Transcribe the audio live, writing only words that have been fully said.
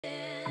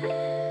Maybe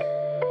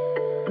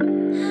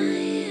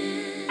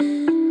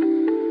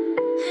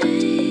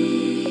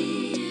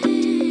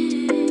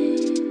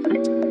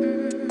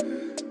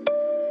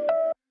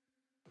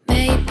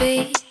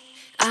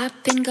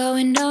I've been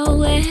going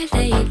nowhere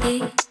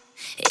lately.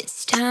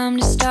 It's time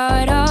to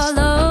start all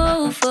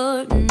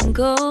over and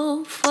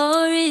go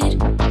for it.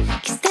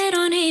 'Cause they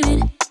don't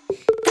even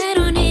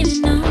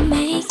know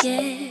me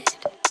yet.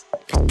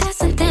 But that's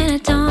something I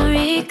don't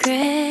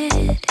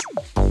regret.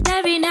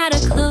 Every night I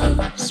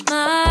close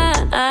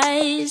my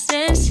eyes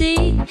and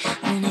see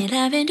only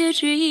love in the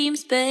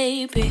dreams,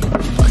 baby.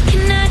 What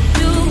can I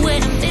do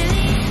when a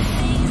million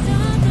things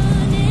are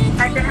running?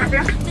 I can help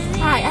you.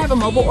 Hi, I have a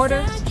mobile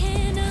order.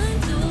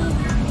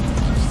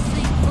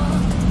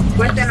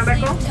 What's the number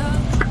code?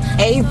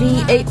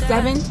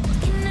 AV87.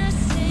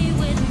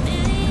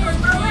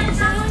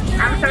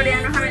 I'm sorry,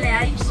 I don't have any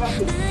ice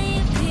coffee.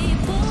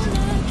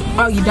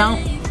 Oh, you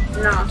don't?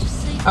 No.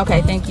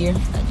 Okay, thank you.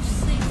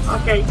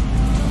 Okay.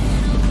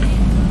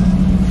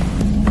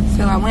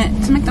 So I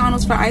went to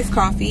McDonald's for iced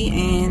coffee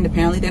and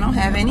apparently they don't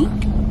have any.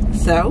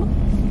 So,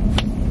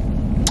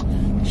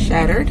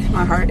 shattered.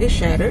 My heart is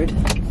shattered.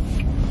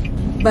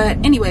 But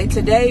anyway,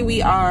 today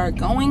we are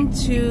going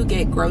to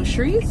get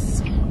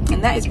groceries.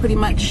 And that is pretty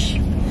much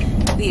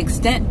the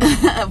extent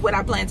of what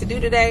I plan to do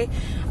today.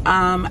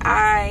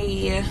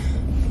 I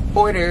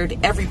ordered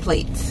every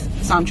plate.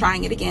 So I'm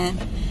trying it again.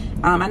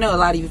 I know a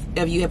lot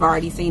of you have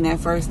already seen that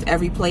first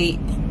every plate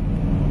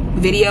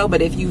video,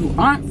 but if you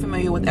aren't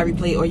familiar with every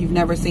plate, or you've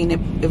never seen it,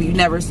 if you've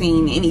never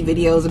seen any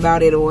videos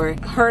about it or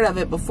heard of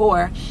it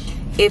before,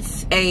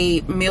 it's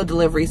a meal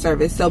delivery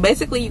service. So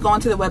basically you go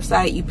onto the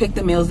website, you pick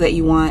the meals that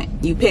you want,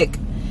 you pick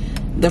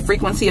the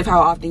frequency of how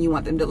often you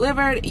want them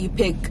delivered, you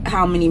pick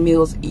how many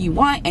meals you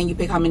want, and you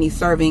pick how many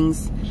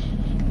servings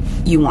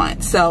you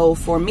want. So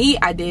for me,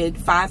 I did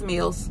 5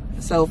 meals,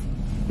 so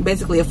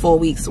basically a full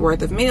week's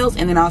worth of meals,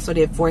 and then I also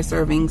did 4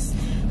 servings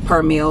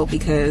per meal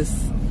because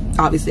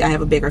obviously I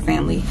have a bigger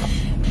family.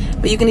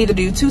 But you can either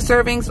do 2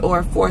 servings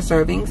or 4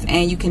 servings,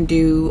 and you can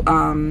do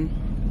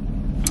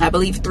I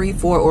believe 3,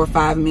 4, or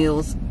 5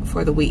 meals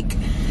for the week.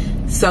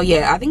 So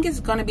yeah, I think it's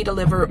going to be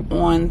delivered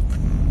on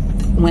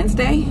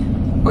Wednesday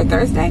or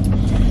Thursday.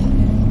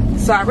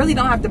 So I really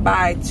don't have to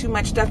buy too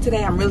much stuff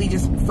today. I'm really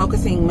just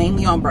focusing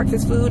mainly on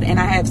breakfast food, and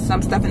I have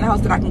some stuff in the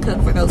house that I can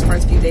cook for those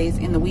first few days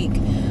in the week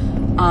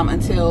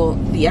until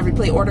the every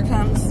plate order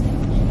comes.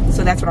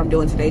 So that's what I'm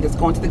doing today, just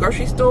going to the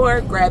grocery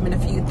store, grabbing a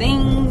few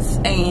things,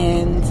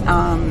 and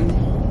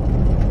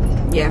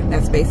yeah,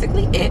 that's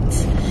basically it.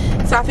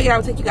 So I figured I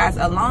would take you guys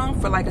along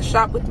for like a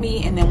shop with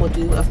me, and then we'll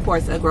do, of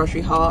course, a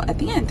grocery haul at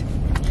the end.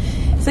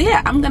 So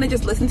yeah, I'm gonna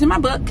just listen to my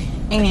book,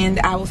 and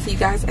I will see you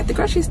guys at the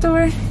grocery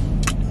store.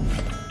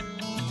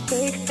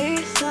 Take me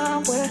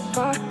somewhere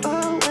far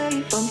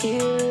away from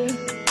here,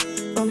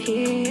 from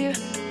here.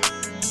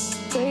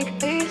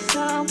 Take me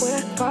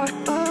somewhere far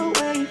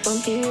away from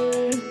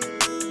here,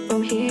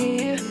 from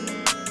here.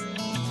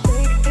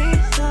 Take me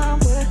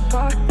somewhere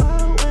far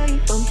away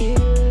from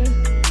here,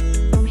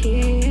 from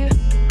here.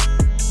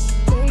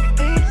 Take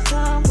me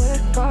somewhere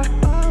far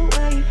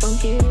away from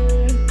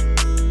here,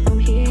 from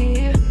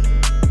here.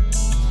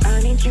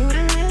 I need you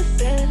to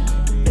listen,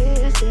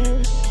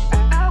 listen.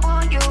 I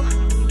want you.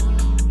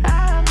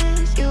 I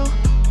miss you.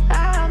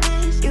 I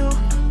miss you.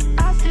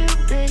 I still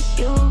miss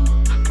you.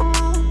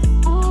 Ooh,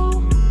 ooh,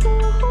 ooh.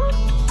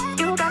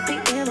 You got me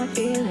in my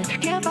feelings.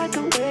 Can't fight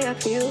the way I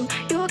feel.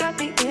 You got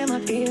me in my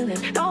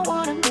feelings. Don't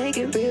wanna make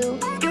it real.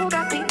 You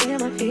got me in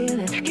my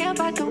feelings. Can't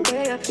fight the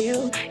way I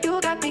feel. You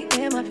got me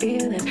in my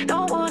feelings.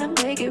 Don't wanna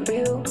make it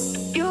real.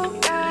 You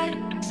got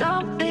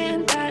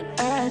something that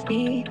I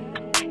need.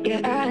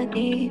 Yeah, I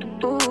need.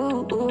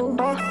 Ooh, ooh.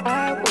 All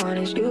I want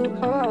is you.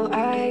 All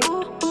I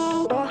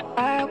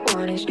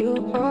want is you.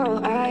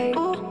 All I.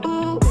 Ooh,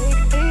 ooh.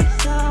 Take me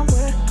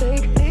somewhere.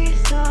 Take me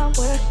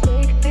somewhere.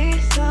 Take me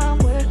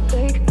somewhere.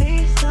 Take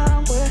me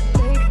somewhere.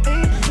 Take me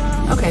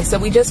somewhere. Okay, so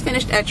we just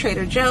finished at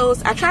Trader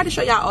Joe's. I tried to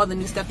show y'all all the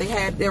new stuff they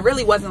had. There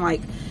really wasn't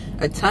like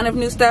a ton of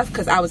new stuff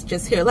because I was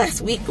just here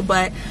last week,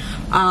 but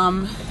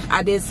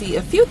I did see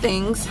a few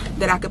things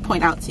that I could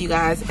point out to you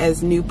guys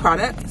as new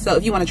products. So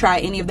if you want to try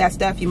any of that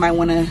stuff, you might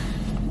want to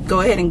go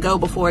ahead and go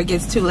before it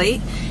gets too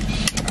late.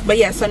 But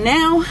yeah, so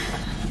now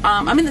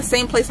I'm in the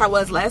same place I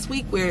was last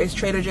week, where it's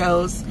Trader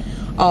Joe's,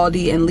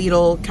 Aldi, and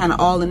Lidl, kind of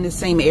all in the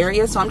same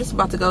area. So I'm just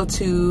about to go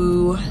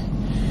to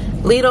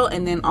Lidl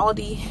and then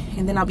Aldi,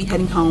 and then I'll be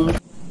heading home.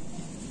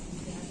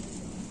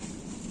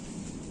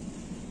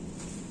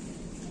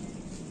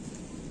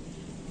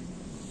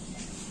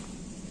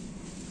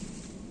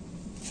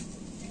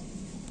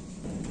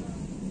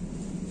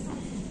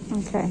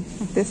 Okay,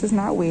 if this is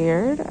not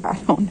weird, I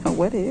don't know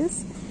what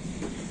is.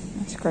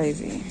 That's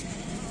crazy.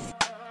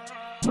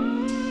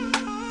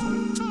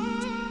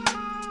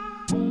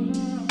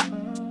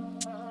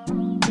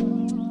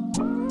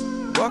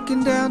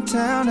 Walking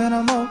downtown and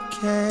I'm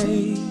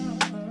okay.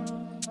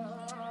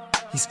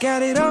 He's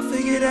got it all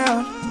figured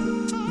out.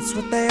 It's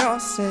what they all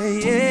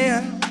say,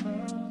 yeah.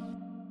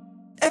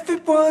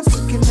 Everyone's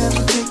looking at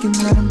me thinking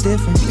that I'm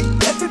different.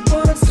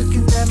 Everyone's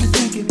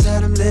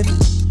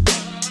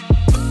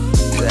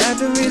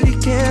don't really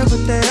care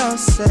what they all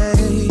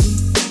say.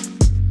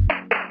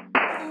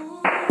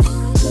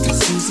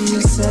 It's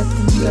easier said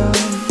than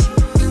done.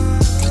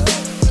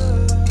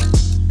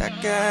 That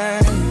guy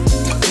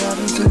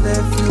tries to live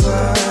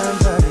everyone,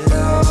 but it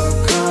all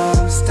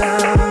comes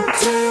down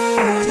to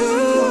you.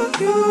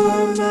 You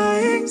are my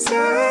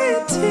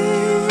anxiety.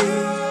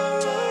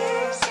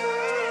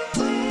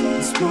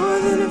 It's more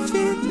than a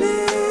feeling.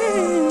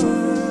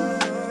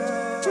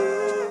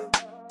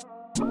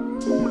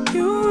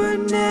 You were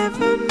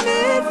never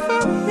meant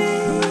for me,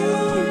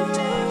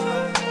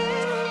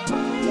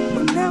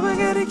 but now I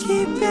gotta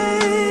keep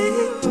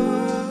it.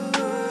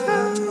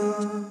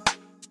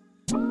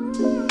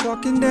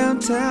 Walking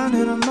downtown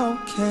and I'm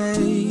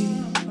okay.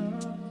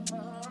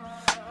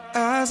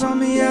 Eyes on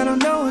me, I don't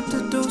know what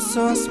to do,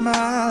 so I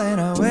smile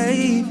and I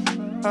wave.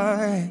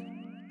 Alright.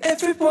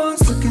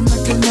 Everyone's looking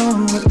like they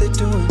know what they're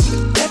doing.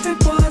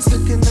 Everyone's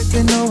looking like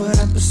they know what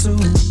I'm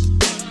pursuing.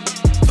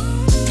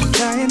 I'm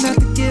trying not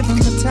to give them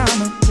the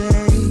time of day.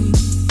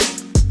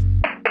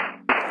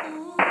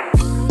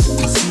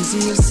 It's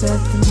easier said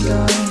than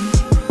done.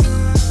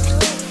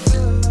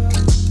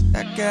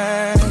 That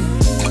guy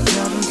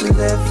comes with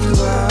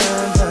everyone,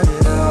 but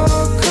it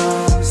all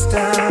comes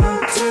down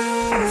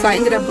to. So I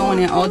ended up going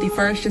in Aldi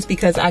first just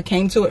because I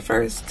came to it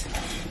first.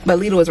 But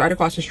Lidl is right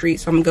across the street,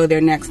 so I'm gonna go there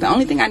next. The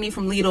only thing I need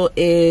from Lidl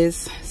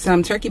is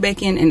some turkey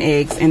bacon and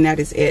eggs, and that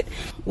is it.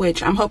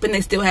 Which I'm hoping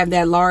they still have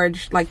that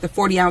large, like the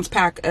 40-ounce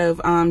pack of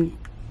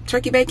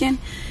turkey bacon,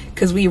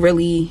 because we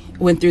really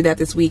went through that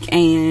this week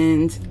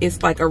and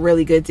it's like a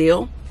really good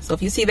deal. So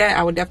if you see that,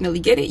 I would definitely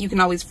get it. You can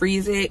always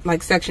freeze it,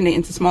 like section it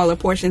into smaller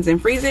portions and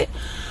freeze it.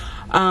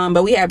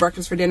 But we had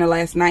breakfast for dinner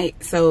last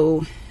night,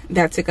 so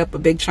that took up a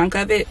big chunk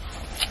of it,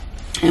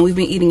 and we've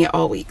been eating it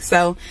all week.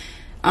 So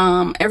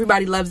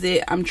everybody loves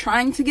it. I'm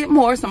trying to get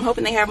more, so I'm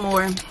hoping they have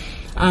more.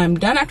 I'm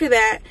done after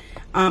that.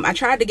 I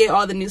tried to get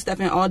all the new stuff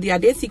in Aldi. I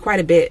did see quite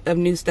a bit of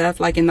new stuff,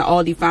 like in the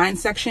Aldi Fine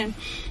section.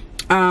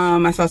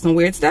 I saw some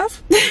weird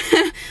stuff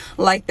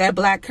like that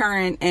black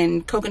currant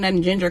and coconut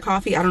and ginger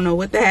coffee. I don't know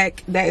what the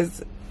heck. That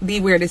is the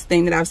weirdest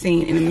thing that I've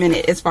seen in a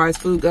minute as far as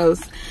food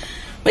goes.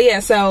 But yeah,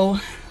 so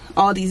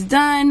Aldi's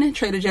done,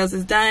 Trader Joe's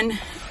is done,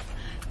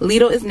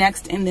 Lidl is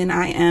next, and then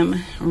I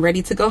am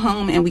ready to go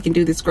home and we can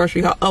do this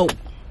grocery haul. Oh,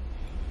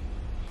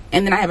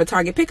 and then I have a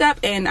Target pickup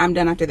and I'm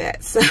done after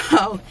that.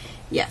 So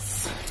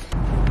yes,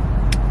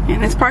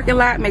 and this parking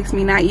lot makes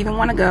me not even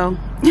want to go.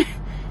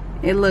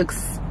 It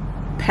looks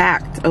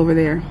packed over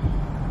there.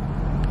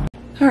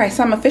 All right,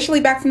 so I'm officially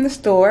back from the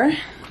store.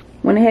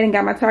 Went ahead and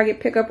got my Target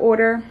pickup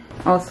order.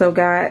 Also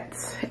got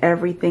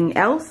everything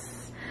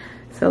else.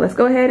 So let's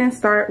go ahead and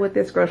start with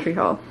this grocery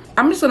haul.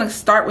 I'm just gonna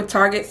start with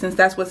Target since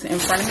that's what's in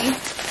front of me.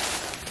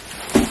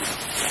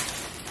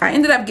 I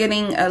ended up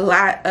getting a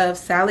lot of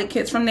salad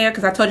kits from there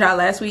because I told y'all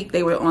last week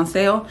they were on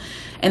sale,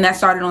 and that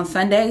started on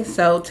Sunday.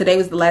 So today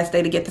was the last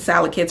day to get the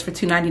salad kits for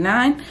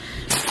 $2.99,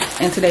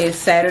 and today is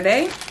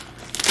Saturday.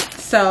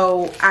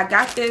 So I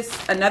got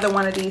another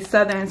one of these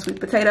Southern sweet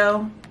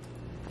potato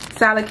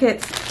salad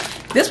kits.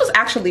 This was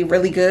actually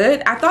really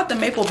good. I thought the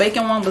maple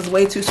bacon one was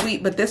way too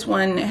sweet, but this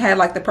one had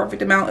like the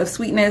perfect amount of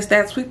sweetness.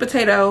 That sweet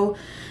potato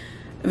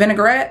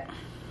vinaigrette,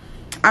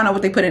 I don't know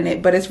what they put in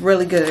it, but it's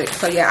really good.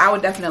 So yeah, I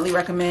would definitely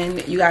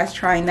recommend you guys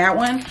trying that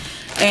one.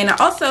 And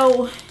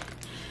also,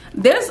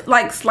 there's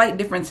like slight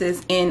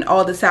differences in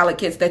all the salad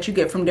kits that you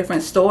get from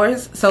different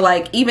stores. So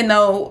like, even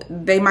though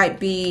they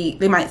might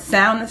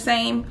sound the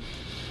same,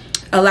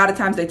 a lot of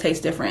times they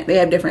taste different. They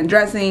have different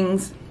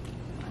dressings.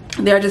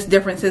 There are just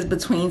differences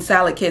between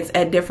salad kits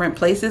at different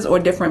places or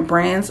different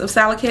brands of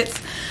salad kits.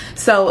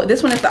 So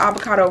this one is the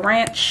avocado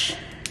ranch,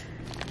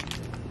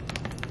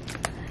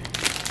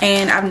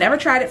 and I've never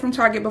tried it from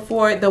Target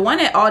before. The one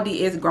at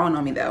Aldi is growing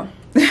on me though.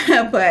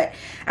 But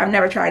I've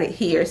never tried it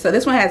here. So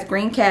this one has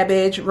green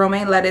cabbage,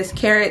 romaine lettuce,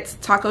 carrots,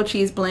 taco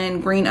cheese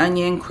blend, green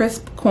onion,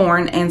 crisp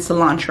corn, and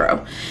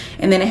cilantro.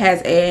 And then it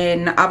has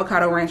an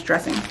avocado ranch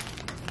dressing.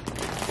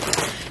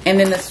 And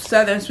then the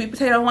Southern sweet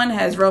potato one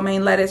has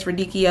romaine lettuce,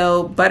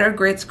 radicchio, butter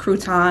grits,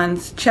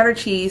 croutons, cheddar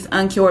cheese,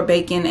 uncured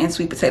bacon, and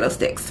sweet potato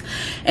sticks.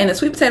 And the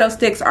sweet potato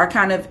sticks are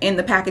kind of in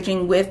the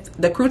packaging with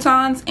the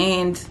croutons,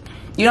 and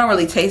you don't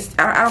really taste,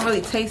 I don't really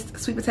taste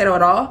sweet potato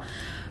at all,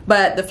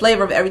 but the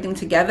flavor of everything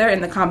together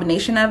and the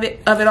combination of it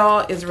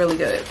all is really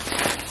good.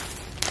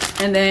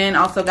 And then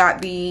also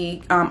got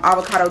the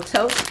avocado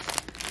toast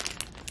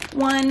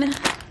one.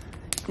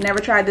 Never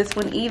tried this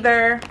one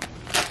either.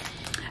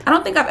 I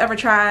don't think I've ever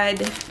tried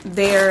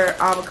their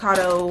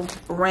avocado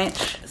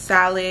ranch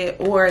salad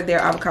or their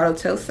avocado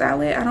toast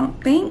salad, I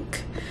don't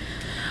think.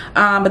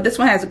 But this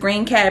one has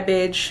green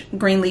cabbage,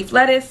 green leaf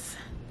lettuce,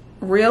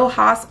 real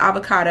Hass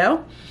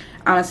avocado.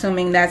 I'm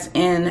assuming that's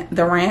in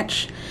the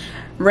ranch.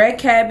 Red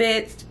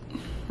cabbage,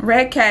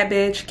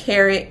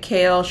 carrot,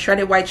 kale,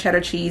 shredded white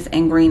cheddar cheese,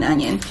 and green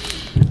onion.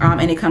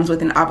 And it comes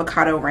with an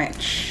avocado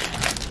ranch.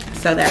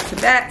 So that's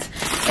that.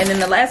 And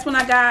then the last one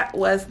I got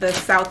was the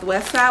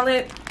Southwest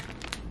salad.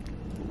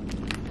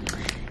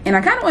 And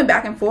I kind of went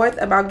back and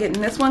forth about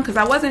getting this one because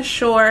I wasn't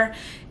sure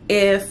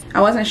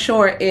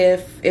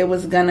if it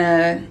was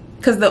gonna,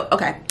 because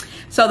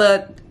so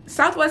the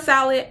Southwest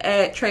salad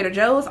at Trader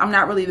Joe's, I'm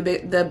not really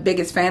the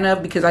biggest fan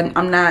of, because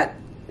I'm not,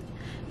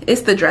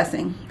 it's the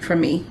dressing for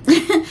me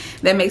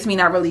that makes me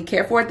not really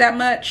care for it that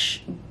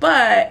much.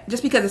 But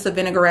just because it's a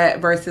vinaigrette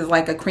versus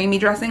like a creamy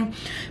dressing,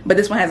 but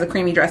this one has a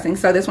creamy dressing.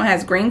 So this one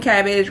has green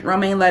cabbage,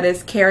 romaine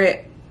lettuce,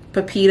 carrot,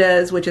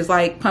 pepitas, which is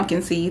like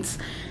pumpkin seeds,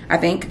 I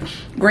think,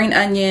 green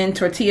onion,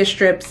 tortilla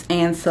strips,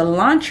 and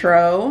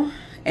cilantro.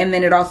 And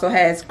then it also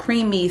has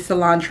creamy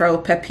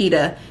cilantro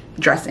pepita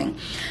dressing.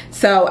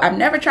 So I've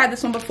never tried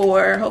this one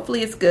before.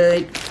 Hopefully it's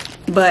good,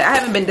 but I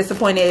haven't been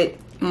disappointed.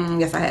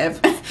 Yes, I have.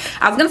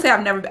 I was gonna say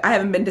I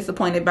haven't been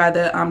disappointed by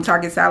the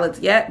Target salads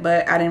yet,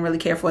 but I didn't really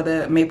care for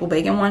the maple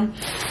bacon one.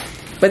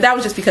 But that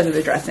was just because of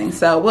the dressing.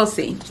 So we'll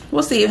see.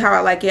 We'll see how I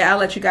like it. I'll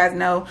let you guys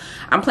know.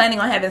 I'm planning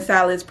on having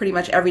salads pretty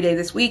much every day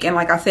this week, and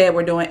like I said,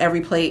 we're doing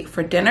every plate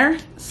for dinner.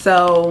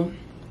 So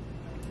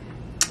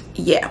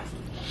yeah.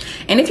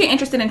 And if you're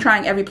interested in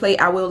trying every plate,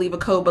 I will leave a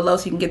code below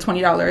so you can get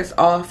 $20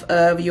 off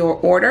of your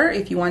order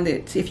if you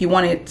wanted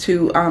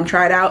to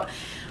try it out,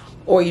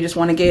 or you just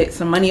want to get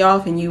some money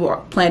off and you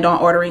are planned on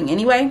ordering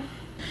anyway.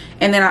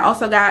 And then I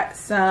also got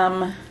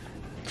some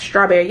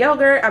strawberry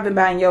yogurt. I've been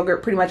buying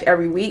yogurt pretty much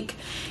every week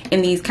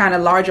in these kind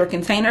of larger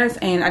containers,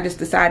 and I just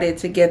decided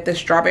to get the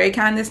strawberry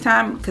kind this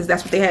time because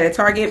that's what they had at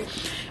Target.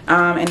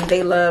 And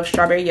they love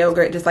strawberry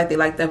yogurt just like they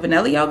like the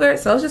vanilla yogurt,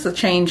 so it's just a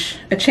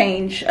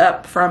change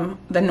up from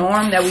the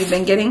norm that we've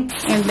been getting.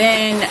 And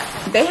then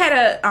they had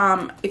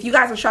a if you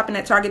guys are shopping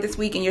at Target this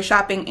week and you're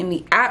shopping in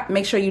the app,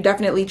 make sure you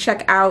definitely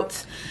check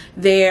out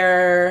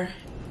the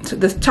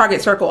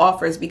Target Circle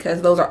offers,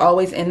 because those are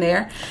always in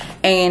there.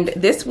 And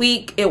this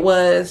week it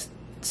was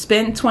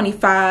spend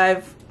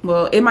 $25.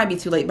 Well, it might be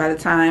too late by the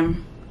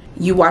time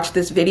you watch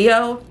this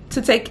video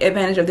to take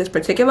advantage of this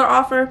particular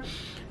offer,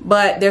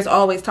 but there's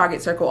always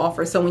Target Circle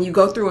offers. So when you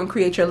go through and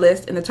create your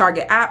list in the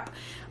Target app,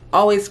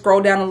 always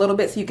scroll down a little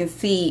bit so you can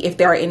see if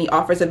there are any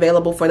offers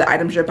available for the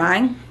items you're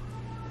buying.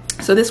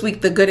 So this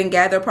week the Good and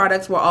Gather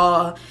products were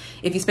all,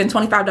 if you spend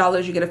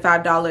 $25 you get a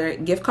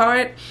 $5 gift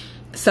card.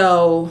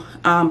 So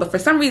but for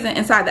some reason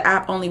inside the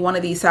app only one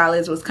of these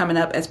salads was coming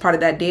up as part of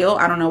that deal.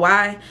 I don't know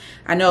why.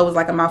 I know it was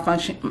like a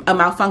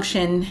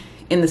malfunction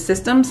in the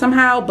system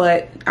somehow,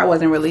 but I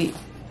wasn't really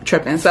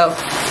tripping. So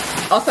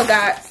also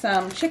got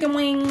some chicken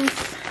wings,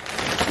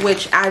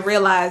 which I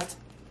realized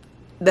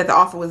that the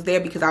offer was there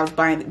because I was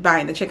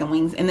buying the chicken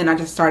wings, and then I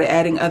just started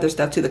adding other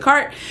stuff to the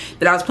cart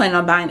that I was planning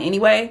on buying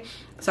anyway.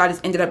 So I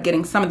just ended up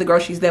getting some of the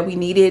groceries that we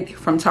needed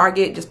from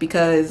Target just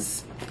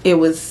because I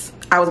was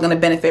going to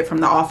benefit from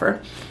the offer.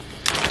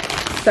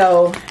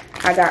 So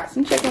I got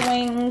some chicken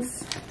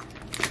wings.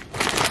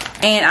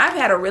 And I've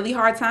had a really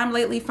hard time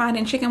lately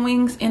finding chicken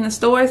wings in the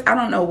stores. I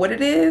don't know what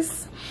it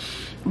is,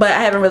 but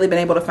I haven't really been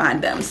able to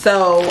find them.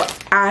 So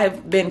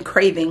I've been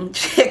craving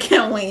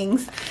chicken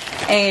wings,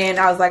 and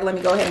I was like, let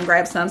me go ahead and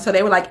grab some. So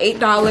they were like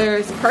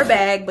 $8 per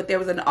bag, but there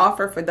was an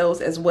offer for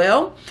those as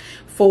well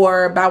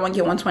for buy one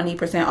get one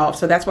 20% off.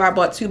 So that's why I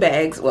bought 2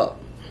 bags. Well,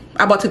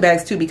 I bought 2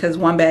 bags too because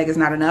 1 bag is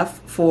not enough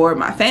for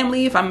my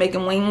family. If I'm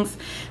making wings,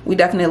 we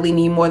definitely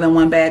need more than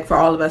 1 bag for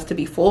all of us to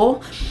be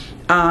full.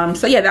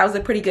 So yeah, that was a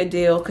pretty good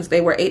deal because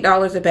they were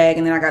 $8 a bag,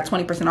 and then I got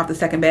 20% off the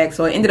second bag.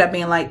 So it ended up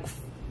being like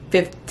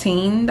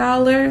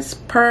 $15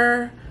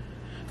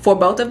 for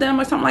both of them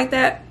or something like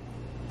that.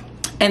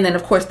 And then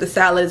of course the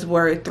salads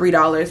were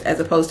 $3 as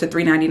opposed to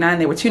 $3.99.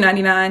 They were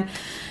 $2.99.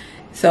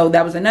 So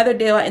that was another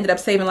deal. I ended up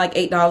saving like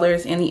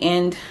 $8 in the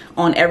end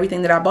on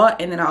everything that I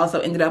bought. And then I also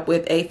ended up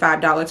with a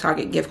 $5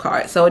 Target gift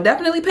card. So it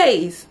definitely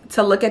pays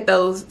to look at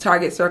those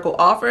Target Circle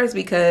offers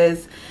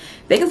because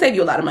they can save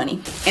you a lot of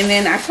money. And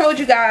then I told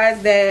you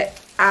guys that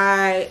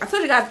I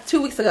told you guys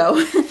 2 weeks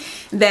ago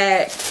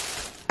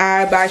that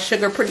I buy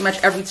sugar pretty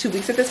much every 2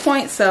 weeks at this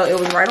point. So it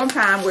was right on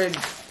time.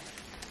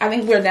 I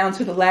think we're down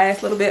to the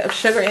last little bit of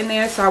sugar in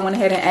there. So I went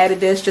ahead and added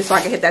this just so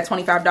I could hit that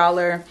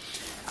 $25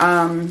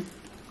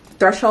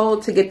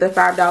 threshold to get the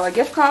 $5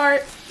 gift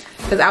card,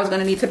 because I was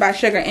going to need to buy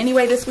sugar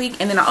anyway this week.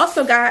 And then I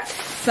also got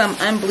some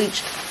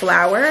unbleached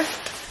flour,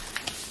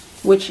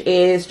 which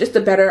is just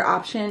a better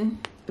option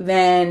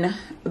than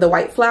the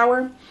white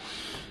flour.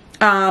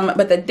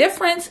 But the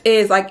difference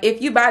is, like,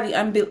 if you buy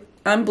the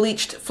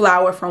unbleached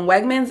flour from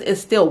Wegmans, it's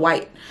still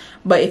white,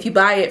 but if you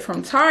buy it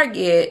from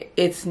Target,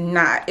 it's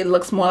not. It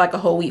looks more like a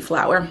whole wheat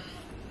flour.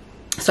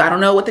 So I don't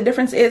know what the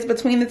difference is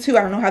between the two.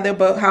 I don't know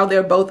how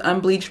they're both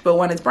unbleached, but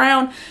one is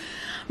brown.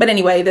 But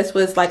anyway, this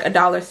was like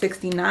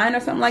 $1.69 or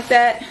something like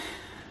that.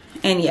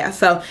 And yeah,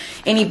 so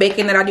any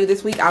baking that I do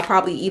this week, I'll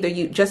probably either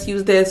just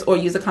use this or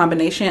use a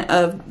combination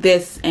of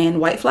this and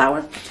white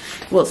flour.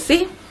 We'll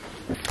see.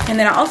 And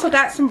then I also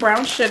got some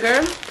brown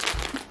sugar,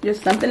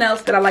 just something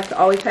else that I like to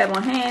always have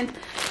on hand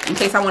in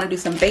case I want to do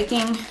some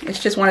baking.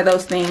 It's just one of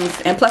those things.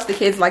 And plus the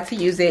kids like to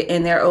use it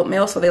in their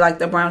oatmeal, so they like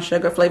the brown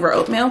sugar flavor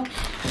oatmeal.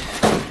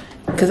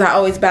 Because I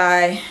always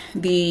buy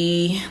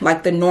the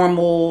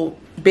normal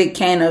big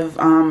can of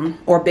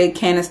or big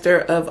canister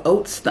of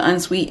oats, the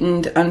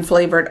unsweetened,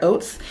 unflavored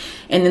oats,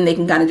 and then they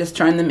can kind of just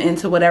turn them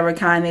into whatever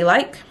kind they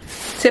like.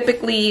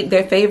 Typically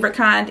their favorite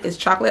kind is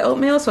chocolate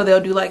oatmeal, so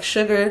they'll do like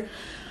sugar,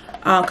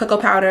 cocoa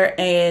powder,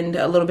 and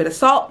a little bit of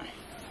salt.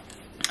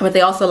 But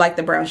they also like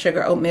the brown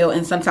sugar oatmeal,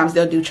 and sometimes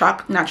they'll do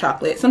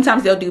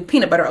sometimes they'll do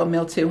peanut butter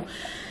oatmeal too.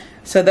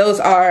 So those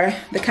are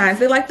the kinds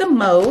they like the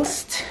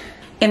most.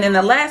 And then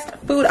the last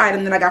food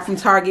item that I got from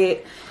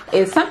Target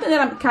is something that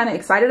I'm kind of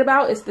excited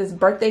about. It's this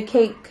birthday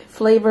cake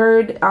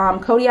flavored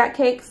Kodiak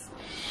cakes.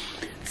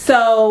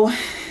 So,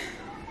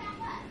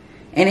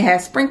 and it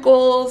has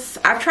sprinkles.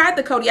 I've tried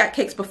the Kodiak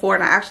cakes before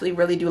and I actually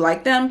really do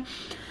like them.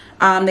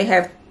 They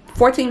have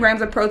 14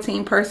 grams of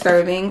protein per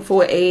serving.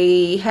 For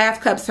a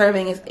half cup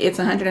serving, it's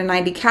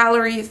 190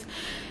 calories,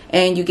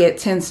 and you get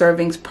 10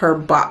 servings per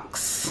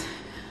box.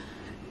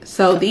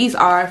 So these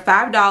are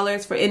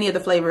 $5 for any of the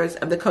flavors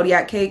of the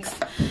Kodiak cakes.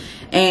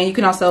 And you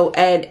can also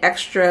add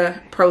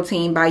extra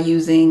protein by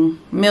using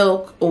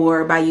milk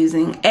or by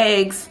using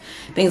eggs,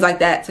 things like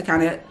that, to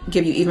kind of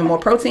give you even more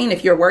protein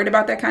if you're worried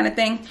about that kind of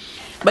thing.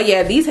 But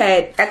yeah, these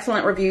had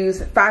excellent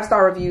reviews,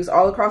 5-star reviews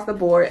all across the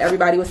board.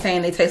 Everybody was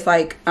saying they taste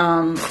like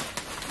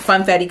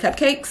fun fatty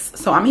cupcakes,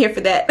 so I'm here for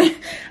that.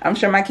 I'm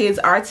sure my kids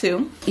are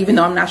too, even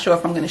though I'm not sure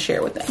if I'm going to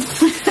share with them.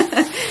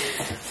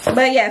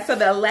 But yeah, so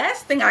the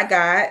last thing I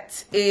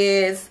got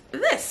is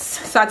this.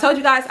 So I told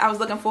you guys I was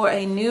looking for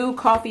a new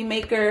coffee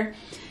maker,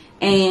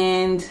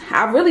 and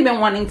I've really been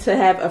wanting to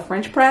have a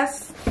French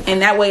press,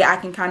 and that way I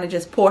can kind of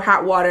just pour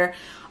hot water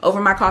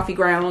over my coffee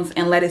grounds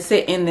and let it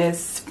sit in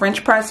this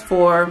French press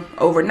for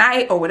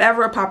overnight or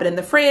whatever, pop it in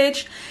the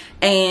fridge,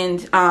 and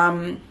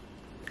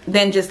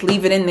then just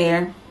leave it in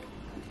there.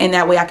 And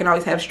that way I can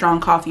always have strong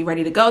coffee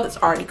ready to go that's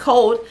already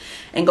cold,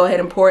 and go ahead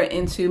and pour it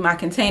into my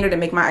container to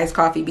make my iced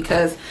coffee,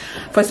 because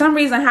for some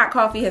reason hot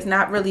coffee has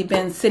not really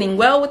been sitting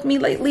well with me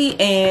lately,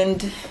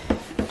 and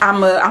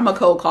I'm a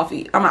cold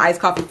coffee, I'm an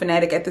iced coffee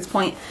fanatic at this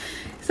point.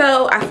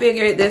 So I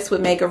figured this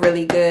would make a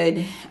really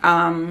good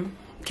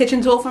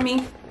kitchen tool for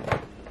me,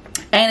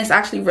 and it's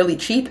actually really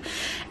cheap,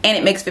 and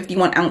it makes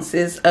 51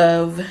 ounces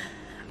of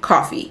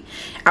coffee.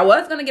 I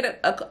was gonna get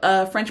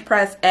a French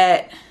press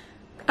at,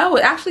 oh,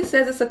 it actually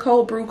says it's a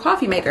cold brew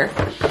coffee maker.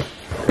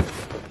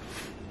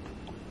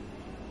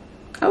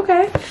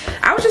 Okay,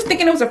 I was just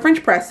thinking it was a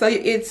French press, so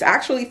it's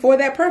actually for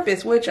that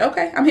purpose, which,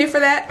 okay, I'm here for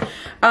that.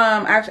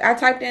 I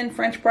typed in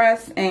French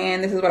press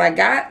and this is what I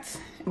got.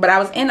 But I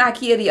was in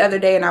IKEA the other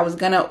day and I was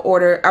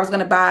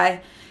gonna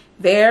buy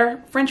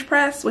their French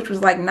press, which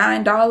was like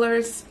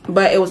 $9,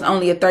 but it was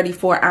only a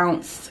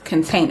 34-ounce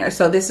container.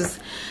 So this is,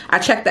 I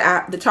checked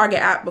the Target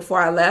app before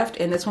I left,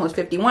 and this one was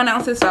 51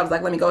 ounces. So I was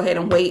like, let me go ahead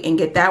and wait and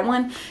get that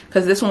one,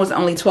 because this one was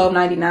only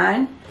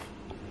 $12.99.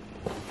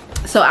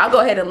 So I'll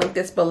go ahead and link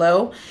this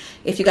below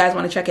if you guys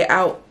want to check it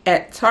out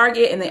at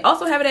Target. And they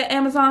also have it at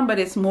Amazon, but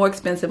it's more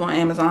expensive on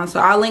Amazon. So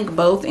I'll link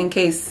both in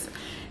case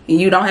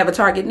you don't have a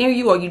Target near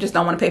you, or you just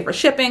don't want to pay for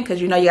shipping,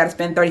 because you know you got to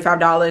spend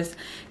 $35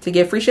 to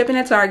get free shipping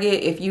at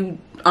Target. If you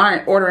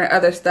aren't ordering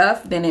other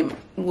stuff, then it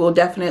will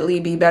definitely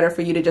be better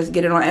for you to just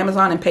get it on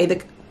Amazon and pay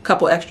the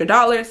couple extra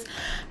dollars.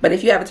 But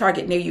if you have a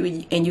Target near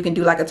you and you can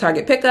do like a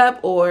Target pickup,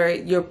 or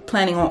you're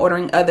planning on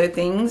ordering other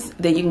things,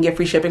 then you can get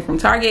free shipping from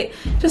Target.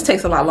 It just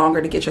takes a lot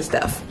longer to get your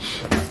stuff.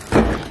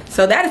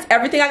 So that is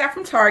everything I got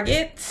from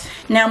Target.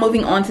 Now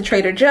moving on to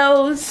Trader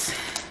Joe's.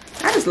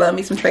 I just love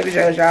me some Trader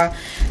Joe's, y'all.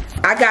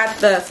 I got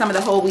some of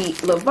the whole wheat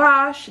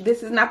lavash.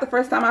 This is not the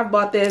first time I've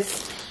bought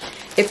this.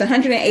 It's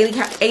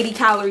 180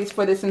 calories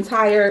for this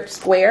entire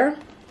square,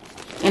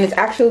 and it's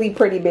actually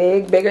pretty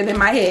big, bigger than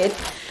my head.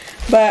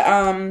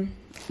 But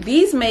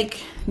these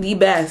make the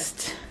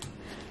best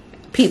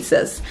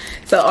pizzas.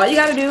 So all you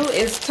gotta do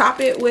is top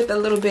it with a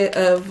little bit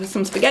of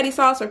some spaghetti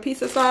sauce or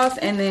pizza sauce,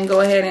 and then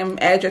go ahead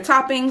and add your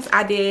toppings.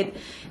 I did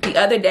the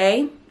other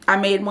day, I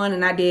made one,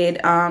 and I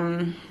did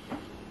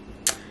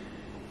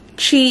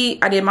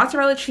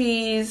mozzarella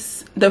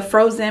cheese, the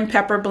frozen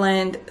pepper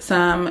blend,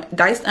 some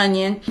diced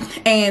onion,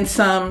 and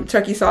some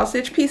turkey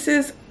sausage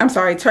pieces. I'm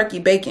sorry, turkey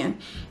bacon.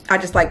 I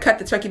just like cut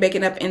the turkey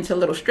bacon up into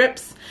little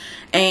strips,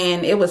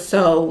 and it was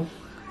so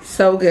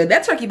good.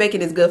 That turkey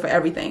bacon is good for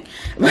everything.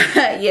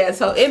 But yeah,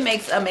 so it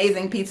makes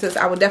amazing pizzas.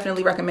 I would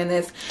definitely recommend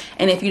this.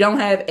 And if you don't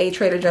have a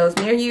Trader Joe's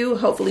near you,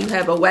 hopefully you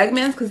have a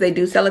Wegmans, because they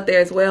do sell it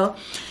there as well.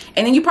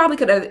 And then you probably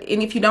could have,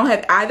 and if you don't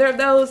have either of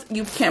those,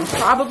 you can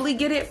probably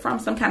get it from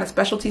some kind of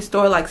specialty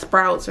store like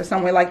Sprouts or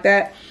somewhere like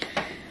that.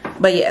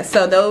 But yeah,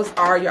 so those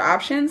are your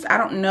options. I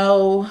don't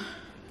know,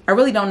 I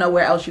really don't know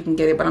where else you can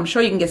get it, but I'm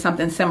sure you can get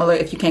something similar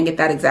if you can't get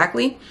that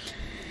exactly.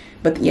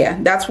 But yeah,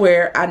 that's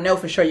where I know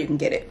for sure you can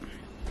get it.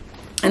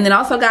 And then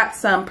also got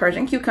some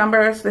Persian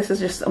cucumbers. This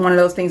is just one of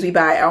those things we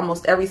buy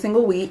almost every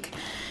single week.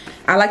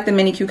 I like the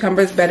mini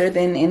cucumbers better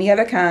than any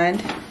other kind.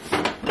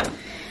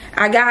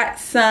 I got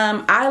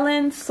some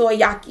Island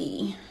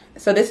Soyaki.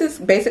 So this is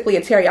basically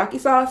a teriyaki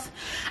sauce.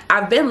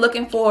 I've been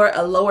looking for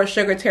a lower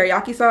sugar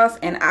teriyaki sauce,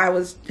 and I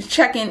was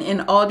checking in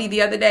Aldi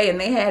the other day and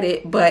they had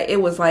it, but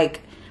it was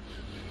like,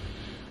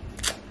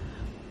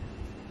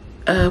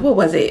 what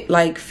was it?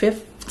 Like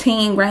 $15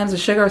 16 grams of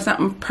sugar or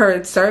something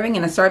per serving,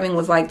 and a serving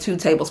was like 2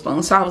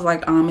 tablespoons. So I was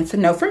like, it's a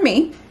no for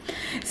me.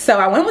 So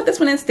I went with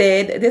this one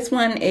instead. This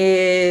one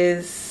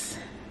is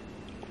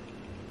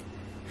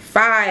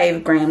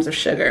 5 grams of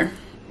sugar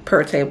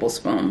per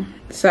tablespoon.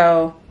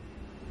 So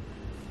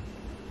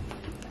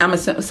I'm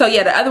assuming, so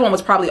yeah, the other one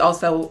was probably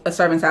also, a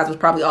serving size was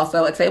probably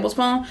also a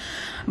tablespoon,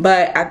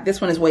 but this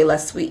one is way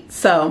less sweet.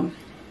 So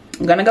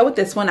I'm gonna go with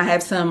this one. I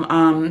have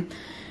some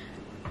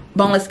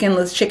boneless,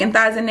 skinless chicken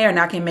thighs in there, and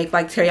I can make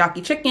like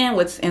teriyaki chicken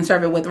and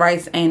serve it with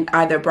rice and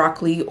either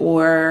broccoli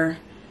or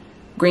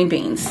green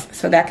beans.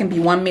 So that can be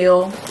one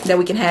meal that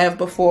we can have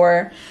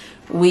before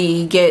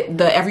we get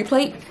the every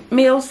plate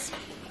meals.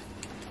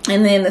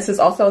 And then this is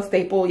also a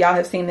staple. Y'all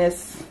have seen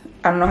this,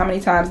 I don't know how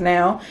many times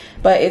now,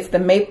 but it's the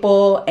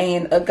maple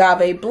and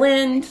agave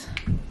blend.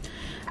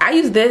 I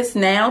use this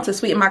now to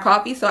sweeten my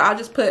coffee, so I'll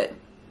just put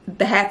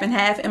the half and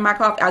half in my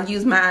coffee.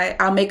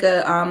 I'll make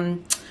a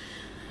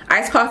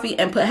iced coffee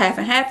and put half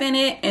and half in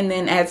it, and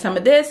then add some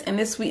of this, and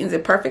this sweetens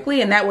it perfectly,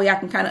 and that way I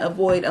can kind of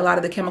avoid a lot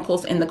of the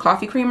chemicals in the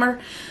coffee creamer.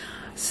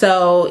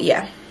 So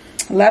yeah,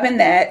 loving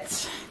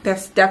that.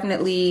 That's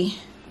definitely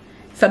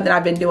something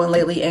I've been doing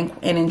lately and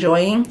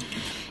enjoying.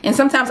 And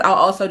sometimes I'll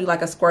also do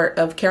like a squirt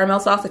of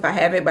caramel sauce if I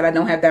have it, but I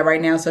don't have that right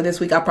now. So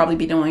this week I'll probably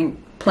be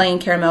doing plain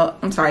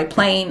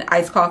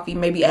iced coffee,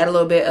 maybe add a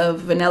little bit of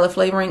vanilla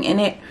flavoring in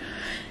it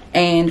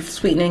and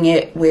sweetening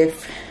it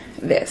with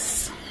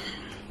this.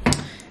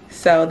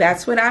 So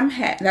that's what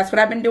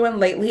I've been doing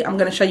lately. I'm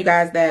going to show you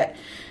guys that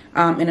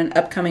in an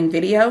upcoming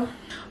video.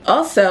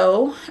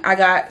 Also, I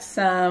got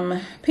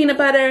some peanut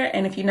butter,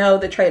 and if you know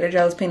the Trader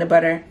Joe's peanut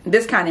butter,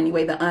 this kind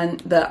anyway,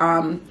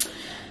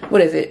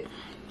 what is it?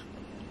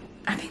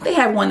 I think they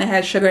have one that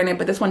has sugar in it,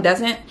 but this one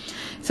doesn't.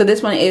 So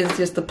this one is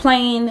just the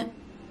plain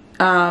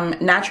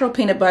natural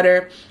peanut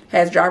butter,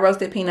 has dry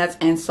roasted peanuts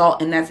and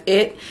salt, and that's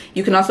it.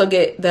 You can also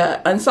get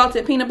the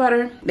unsalted peanut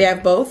butter. They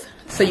have both,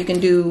 so you can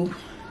do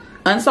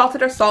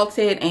unsalted or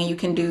salted, and you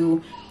can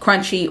do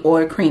crunchy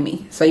or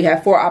creamy. So you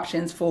have 4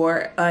 options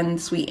for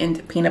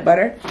unsweetened peanut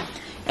butter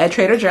at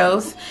Trader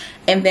Joe's.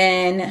 And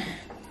then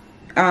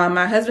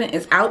my husband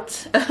is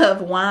out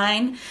of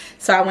wine,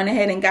 so I went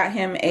ahead and got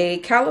him a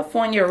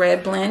California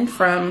red blend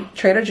from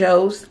Trader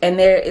Joe's, and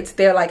it's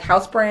their like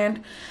house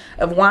brand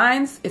of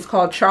wines. It's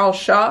called Charles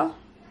Shaw.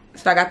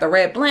 So I got the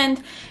red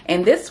blend,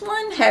 and this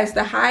one has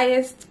the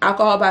highest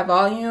alcohol by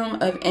volume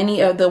of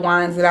any of the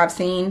wines that I've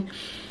seen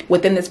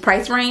within this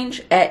price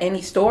range at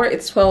any store.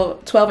 It's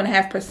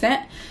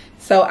 12.5%.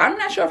 So I'm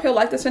not sure if he'll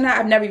like this or not.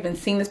 I've never even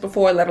seen this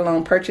before, let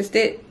alone purchased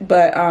it,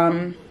 but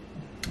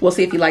we'll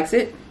see if he likes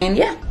it. And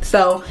yeah,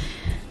 so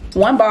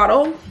 1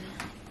 bottle.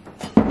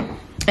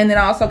 And then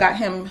I also got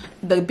him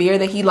the beer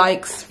that he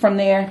likes from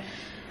there.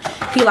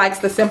 He likes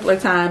the Simpler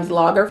Times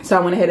lager, so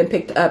I went ahead and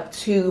picked up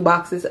 2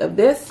 boxes of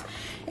this.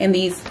 And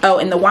these,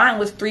 and the wine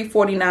was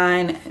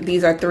 $3.49.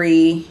 These are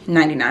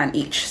 $3.99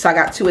 each. So I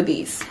got 2 of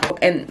these.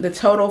 And the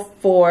total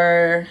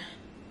for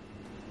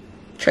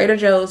Trader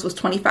Joe's was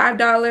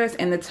 $25,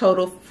 and the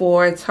total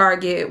for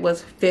Target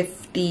was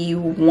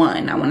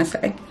 $51, I want to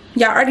say.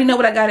 Y'all already know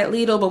what I got at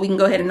Lidl, but we can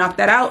go ahead and knock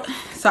that out.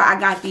 So I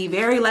got the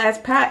very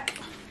last pack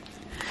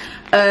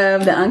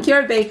of the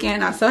uncured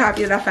bacon. I'm so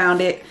happy that I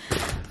found it.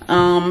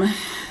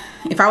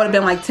 If I would have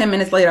been like 10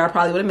 minutes later, I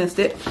probably would have missed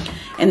it.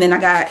 And then I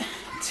got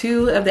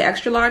 2 of the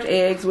extra large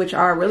eggs, which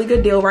are a really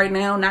good deal right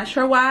now. Not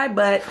sure why,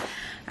 but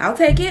I'll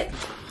take it.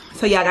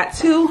 So yeah, I got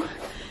 2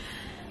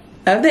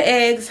 of the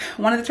eggs,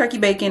 1 of the turkey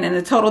bacon, and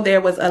the total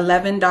there was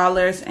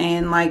 $11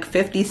 and like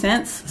 50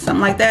 cents,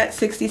 something like that,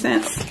 60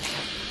 cents.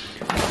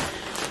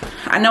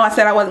 I know I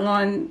said I wasn't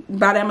going to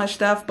buy that much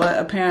stuff, but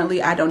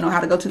apparently I don't know how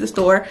to go to the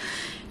store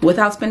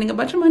without spending a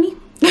bunch of money.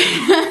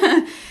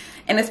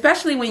 And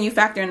especially when you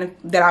factor in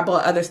that I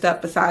bought other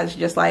stuff besides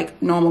just like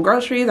normal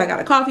groceries. I got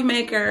a coffee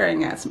maker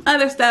and got some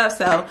other stuff.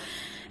 So,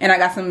 and I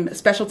got some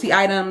specialty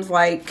items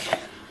like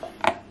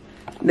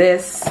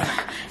this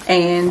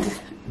and,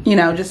 you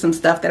know, just some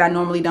stuff that I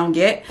normally don't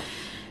get.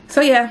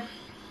 So yeah,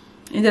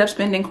 ended up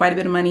spending quite a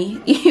bit of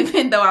money,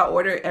 even though I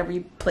ordered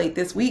every plate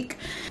this week.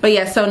 But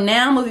yeah, so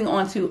now moving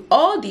on to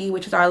Aldi,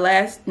 which is our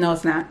last, no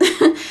it's not.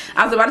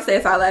 I was about to say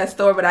it's our last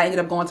store, but I ended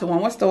up going to one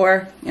more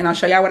store, and I'll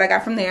show y'all what I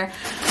got from there.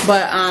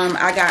 But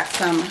I got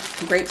some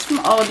grapes from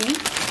Aldi,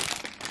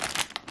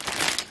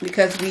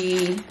 because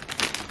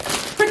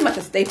pretty much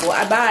a staple.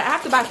 I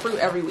have to buy fruit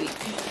every week,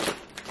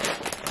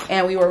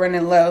 and we were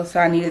running low,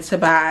 so I needed to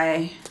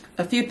buy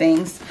a few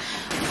things.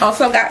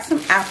 Also got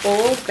some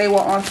apples. They were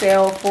on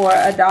sale for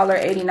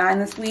 $1.89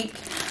 this week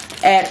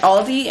at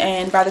Aldi,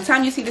 and by the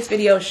time you see this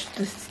video,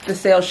 the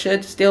sale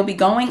should still be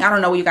going. I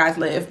don't know where you guys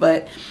live,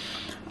 but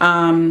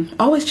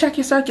always check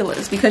your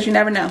circulars, because you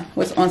never know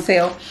what's on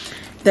sale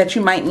that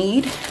you might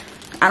need.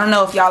 I don't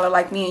know if y'all are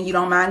like me and you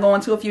don't mind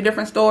going to a few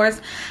different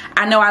stores.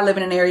 I know I live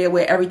in an area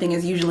where everything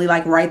is usually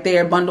like right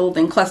there, bundled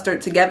and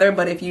clustered together,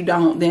 but if you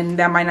don't, then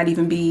that might not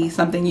even be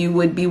something you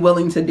would be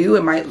willing to do.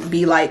 It might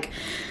be like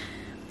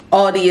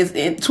Aldi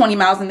is 20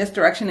 miles in this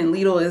direction and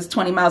Lidl is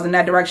 20 miles in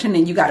that direction,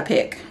 and you gotta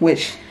pick.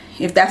 Which,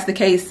 if that's the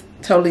case,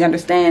 totally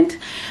understand.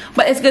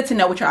 But it's good to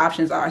know what your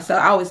options are. So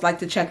I always like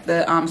to check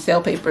the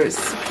sale papers.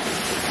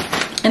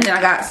 And then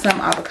I got some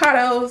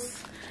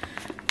avocados.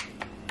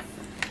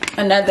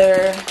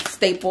 Another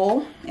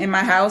staple in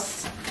my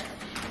house.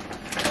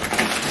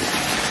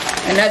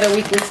 Another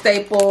weekly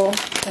staple,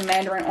 the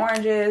mandarin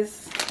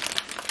oranges.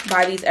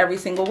 Buy these every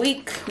single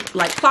week,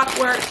 like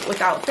clockwork,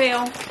 without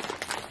fail.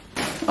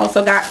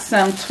 Also got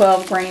some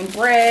 12 grain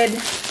bread.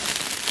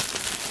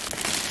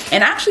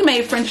 And I actually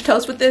made French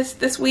toast with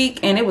this week,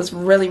 and it was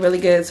really, really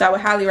good. So I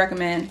would highly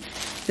recommend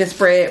this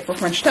bread for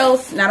French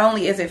toast. Not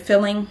only is it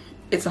filling,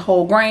 it's a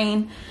whole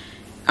grain.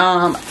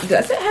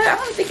 Does it have,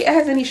 I don't think it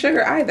has any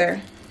sugar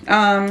either.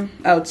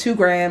 Oh, 2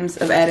 grams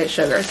of added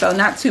sugar. So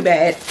not too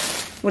bad.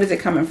 What is it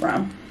coming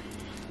from?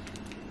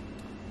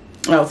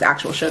 Oh, it's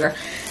actual sugar.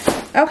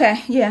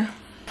 Okay, yeah.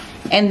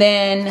 And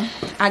then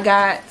I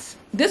got,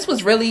 this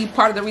was really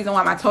part of the reason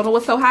why my total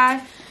was so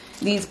high.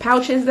 These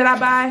pouches that I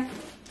buy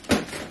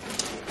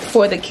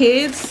for the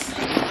kids.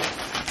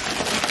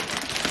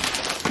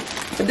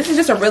 But this is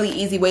just a really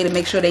easy way to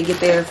make sure they get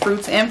their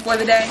fruits in for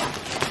the day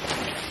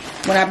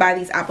when I buy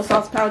these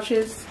applesauce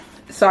pouches.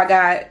 So I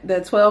got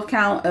the 12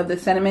 count of the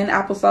cinnamon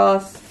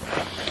applesauce.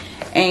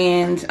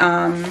 And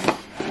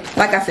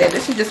like I said,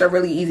 this is just a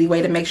really easy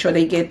way to make sure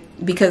they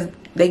get, because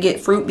they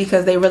get fruit,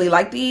 because they really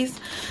like these,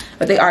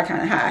 but they are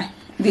kind of high.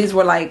 These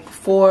were like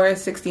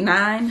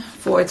 $4.69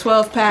 for a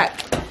 12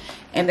 pack.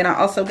 And then I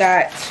also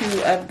got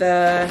 2 of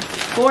the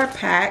 4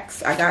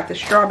 packs. I got the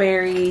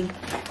strawberry,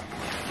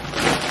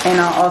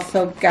 and I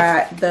also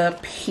got the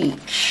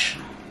peach.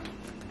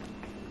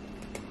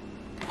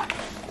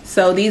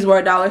 So these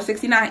were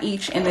 $1.69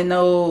 each, and then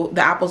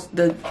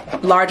the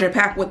larger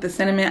pack with the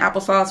cinnamon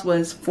applesauce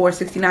was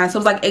 $4.69. So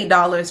it was like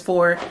 $8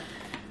 for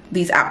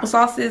these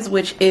applesauces,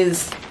 which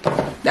is,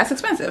 that's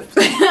expensive.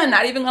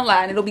 Not even gonna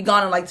lie, and it'll be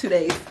gone in like 2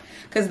 days,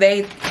 because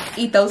they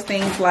eat those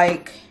things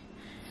like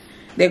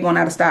they're going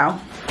out of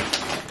style.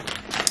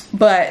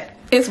 But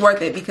it's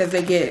worth it because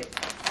they get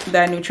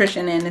that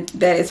nutrition in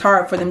that it's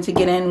hard for them to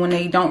get in when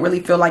they don't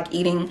really feel like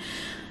eating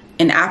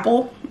an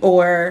apple,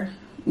 or,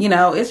 you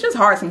know, it's just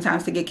hard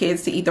sometimes to get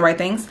kids to eat the right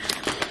things,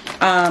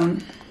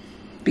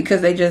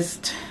 because they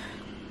just,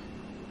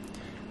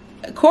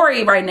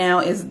 Corey right now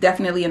is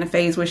definitely in a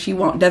phase where she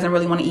doesn't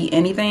really want to eat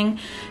anything.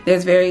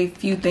 There's very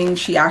few things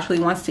she actually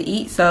wants to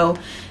eat. So,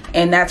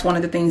 and that's one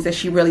of the things that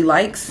she really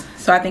likes.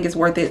 So I think it's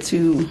worth it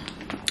to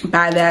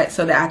buy that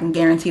so that I can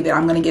guarantee that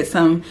I'm going to get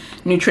some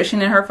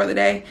nutrition in her for the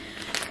day.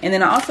 And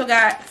then I also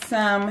got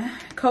some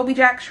Kobe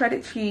Jack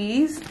shredded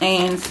cheese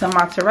and some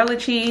mozzarella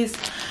cheese.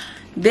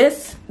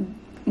 This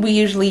we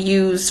usually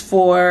use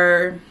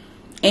for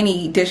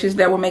any dishes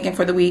that we're making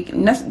for the week.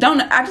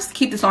 I just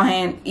keep this on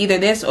hand, either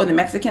this or the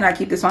Mexican. I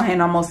keep this on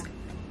hand almost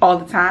all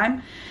the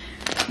time.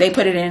 They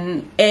put it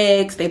in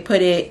eggs, they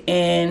put it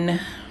in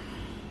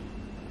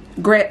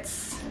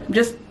grits,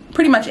 just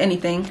pretty much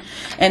anything.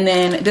 And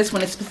then this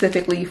one is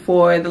specifically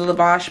for the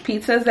lavash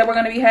pizzas that we're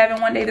going to be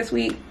having one day this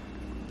week.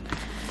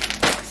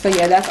 So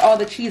yeah, that's all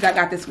the cheese I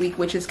got this week,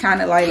 which is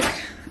kind of like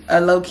a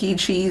low-key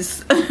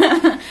cheese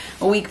a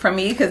week for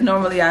me, because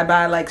normally I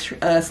buy like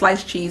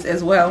sliced cheese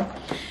as well.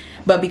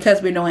 But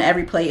because we're doing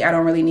every plate, I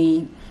don't really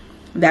need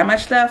that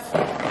much stuff.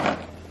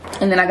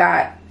 And then I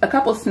got a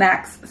couple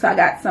snacks. So I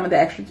got some of the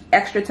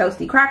extra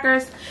toasty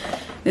crackers.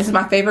 This is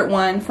my favorite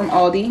one from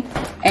Aldi.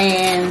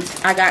 And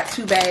I got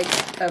 2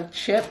 bags of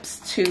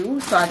chips too.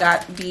 So I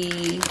got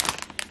the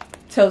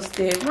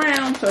toasted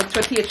round, so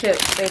tortilla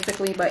chips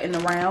basically, but in the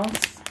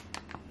rounds.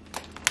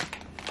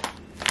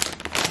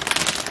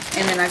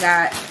 And then I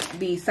got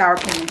the sour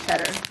cream and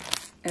cheddar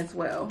as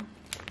well.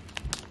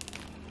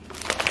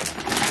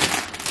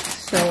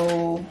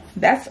 So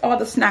that's all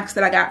the snacks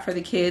that I got for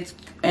the kids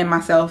and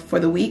myself for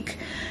the week.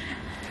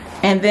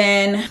 And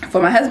then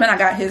for my husband, I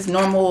got his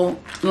normal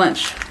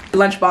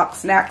lunchbox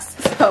snacks.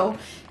 So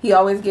he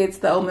always gets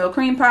the oatmeal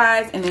cream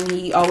pies, and then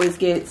he always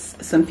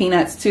gets some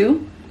peanuts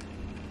too.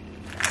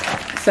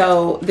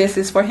 So this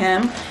is for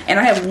him. And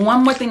I have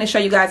one more thing to show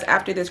you guys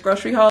after this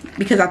grocery haul,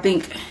 because I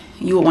think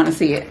you will want to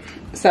see it.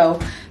 So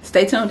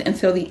stay tuned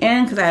until the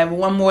end, because I have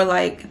one more,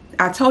 like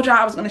I told y'all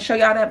I was going to show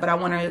y'all that, but I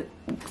want to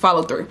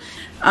follow through.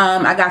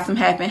 I got some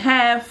half and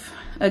half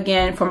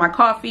again for my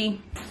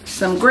coffee.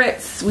 Some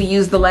grits. We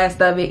used the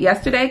last of it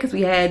yesterday because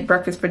we had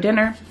breakfast for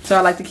dinner. So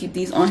I like to keep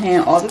these on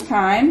hand all the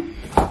time.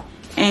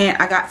 And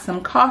I got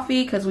some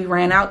coffee because we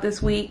ran out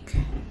this week.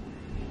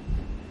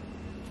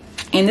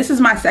 And this is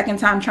my second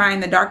time trying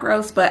the dark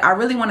roast, but I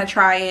really want to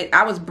try it.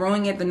 I was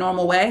brewing it the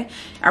normal way.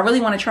 I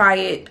really want to try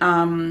it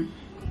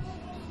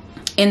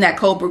in that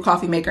cold brew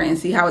coffee maker and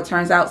see how it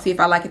turns out, see if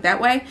I like it that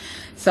way.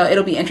 So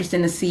it'll be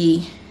interesting to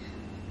see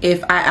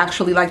if I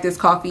actually like this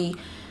coffee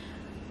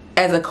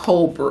as a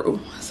cold brew.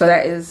 So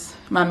that is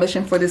my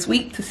mission for this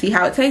week, to see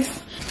how it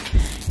tastes.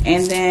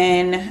 And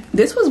then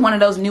this was one of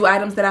those new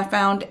items that I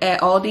found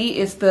at Aldi.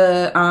 It's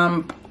the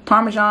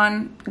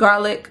Parmesan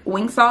garlic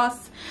wing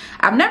sauce.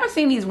 I've never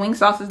seen these wing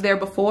sauces there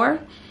before,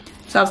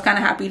 so I was kind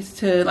of happy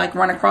to like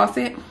run across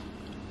it.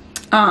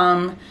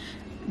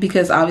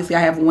 because obviously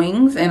I have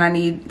wings and I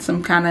need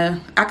some kind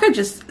of, I could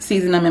just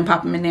season them and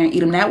pop them in there and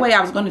eat them that way.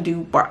 I was going to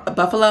do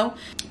buffalo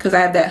because I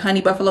have that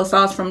honey buffalo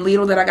sauce from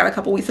Lidl that I got a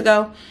couple weeks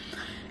ago,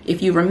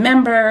 if you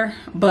remember.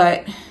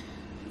 But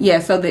yeah,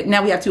 so that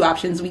now we have two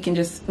options. We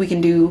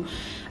can do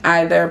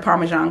either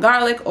Parmesan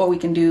garlic, or we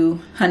can do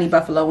honey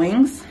buffalo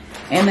wings.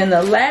 And then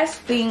the last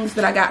things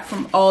that I got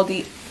from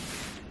Aldi,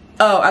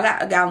 oh, I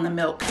got a gallon of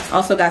milk.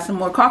 Also got some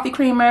more coffee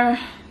creamer.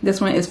 This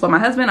one is for my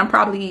husband. I'm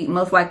probably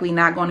most likely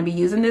not going to be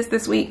using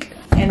this week.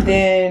 And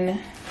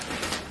then,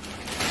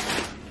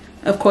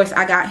 of course,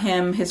 I got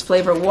him his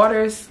flavored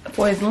waters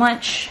for his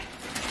lunch.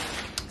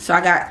 So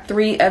I got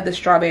 3 of the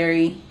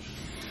strawberry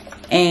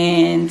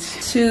and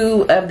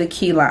 2 of the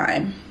key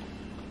lime.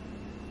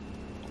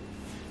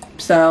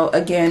 So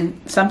again,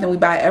 something we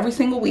buy every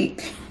single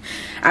week.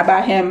 I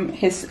buy him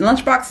his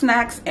lunchbox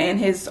snacks and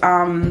his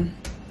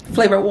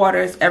flavored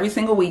waters every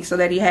single week so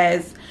that he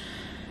has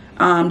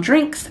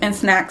drinks and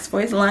snacks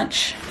for his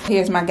lunch.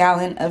 Here's my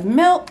gallon of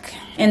milk.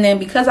 And then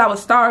because I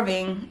was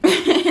starving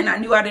and I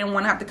knew I didn't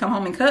want to have to come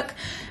home and cook,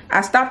 I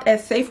stopped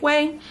at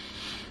Safeway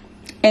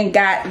and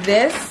got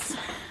this.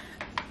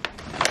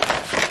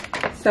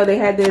 So they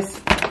had this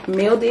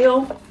meal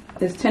deal,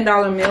 this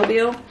 $10 meal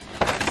deal.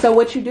 So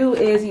what you do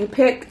is you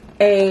pick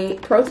a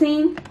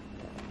protein,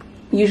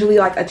 usually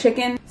like a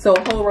chicken, so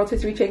a whole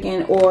rotisserie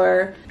chicken,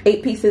 or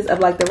 8 pieces of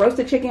like the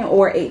roasted chicken,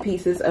 or 8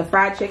 pieces of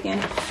fried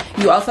chicken.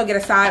 You also get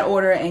a side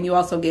order, and you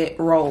also get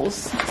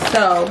rolls.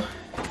 So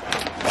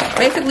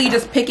basically you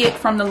just pick it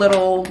from the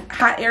little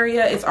hot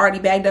area. It's already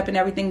bagged up and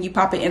everything. You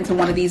pop it into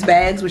one of these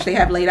bags, which they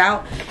have laid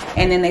out,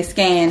 and then they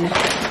scan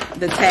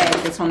the tag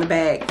that's on the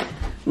bag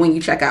when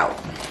you check out.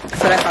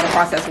 So that's how the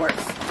process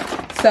works.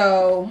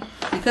 So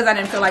because I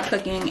didn't feel like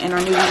cooking and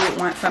I knew we would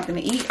want something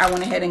to eat, I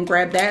went ahead and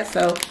grabbed that.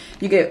 So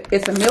you get,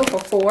 it's a meal for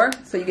 4.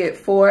 So you get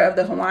 4 of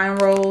the Hawaiian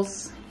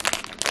rolls.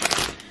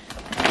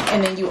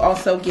 And then you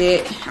also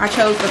get, I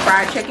chose the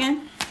fried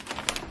chicken.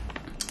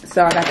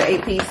 So I got the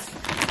 8-piece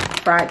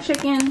fried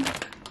chicken.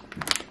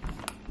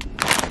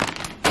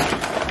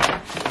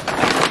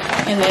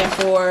 And then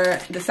for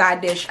the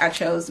side dish, I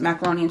chose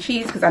macaroni and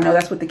cheese because I know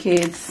that's what the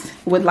kids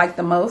would like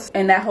the most.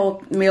 And that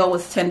whole meal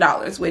was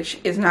 $10, which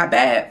is not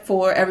bad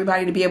for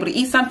everybody to be able to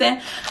eat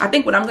something. I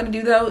think what I'm going to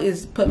do though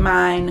is put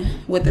mine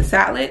with the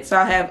salad. So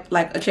I'll have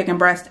like a chicken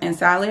breast and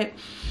salad.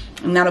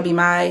 And that'll be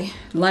my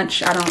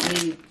lunch. I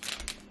don't need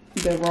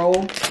the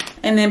roll.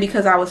 And then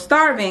because I was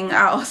starving,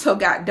 I also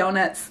got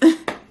donuts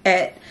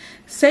at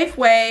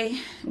Safeway,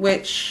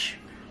 which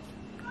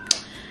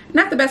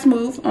not the best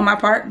move on my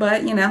part,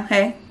 but you know,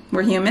 hey,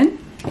 we're human.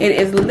 It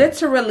is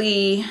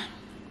literally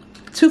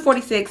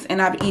 2:46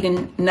 and I've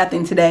eaten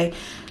nothing today,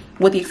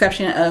 with the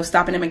exception of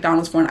stopping at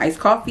McDonald's for an iced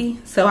coffee.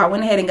 So I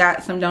went ahead and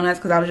got some donuts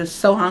because I was just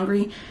so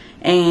hungry.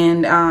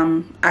 And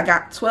I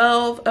got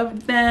 12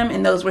 of them,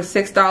 and those were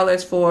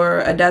 $6 for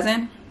a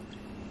dozen.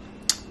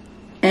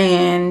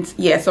 And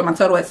yeah, so my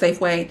total at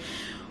Safeway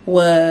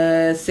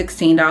was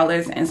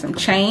 $16 and some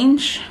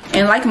change.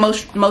 And like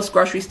most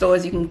grocery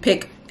stores, you can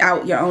pick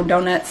out your own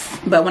donuts,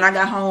 but when I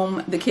got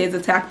home the kids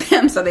attacked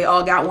them, so they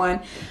all got one.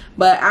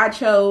 But I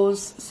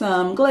chose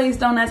some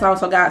glazed donuts. I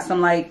also got some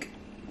like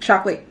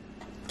chocolate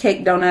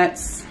cake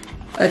donuts,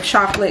 a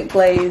chocolate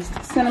glazed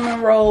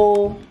cinnamon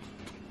roll,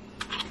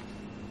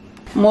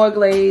 more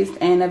glazed,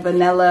 and a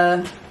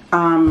vanilla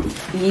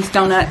yeast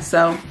donut.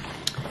 So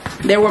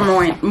there were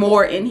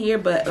more in here,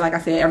 but like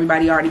I said,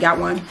 everybody already got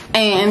one.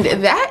 And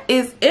that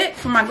is it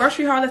for my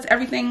grocery haul. That's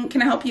everything.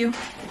 Can I help you?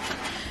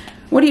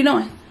 What are you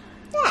doing?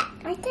 Yeah,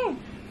 right there.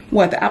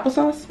 What, the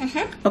applesauce?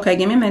 Okay,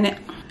 give me a minute.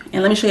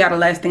 And let me show y'all the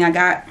last thing I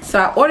got. So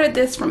I ordered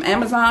this from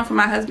Amazon for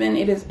my husband.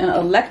 It is an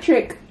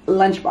electric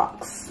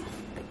lunchbox.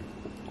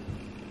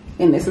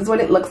 And this is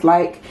what it looks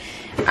like.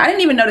 I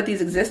didn't even know that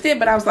these existed,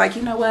 but I was like,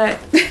 you know what?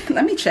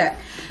 Let me check.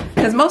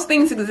 Because most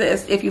things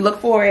exist. If you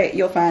look for it,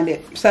 you'll find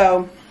it.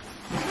 So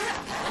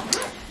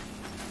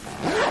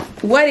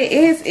what it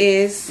is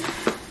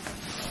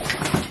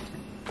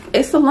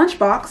it's a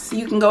lunchbox.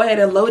 You can go ahead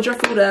and load your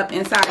food up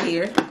inside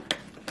here.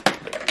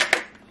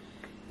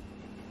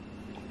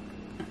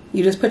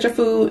 You just put your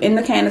food in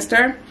the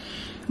canister.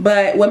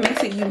 But what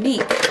makes it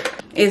unique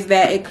is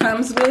that it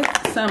comes with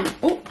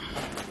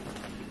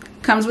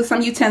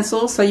some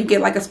utensils. So you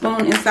get like a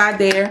spoon inside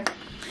there.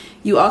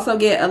 You also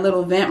get a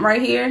little vent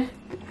right here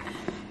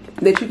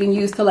that you can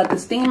use to let the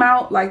steam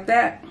out like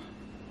that.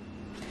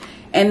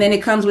 And then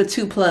it comes with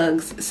 2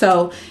 plugs.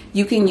 So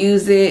you can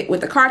use it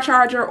with a car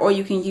charger, or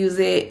you can use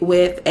it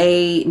with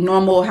a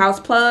normal house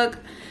plug.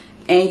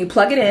 And you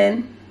plug it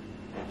in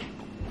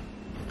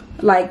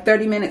like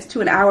 30 minutes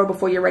to an hour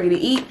before you're ready to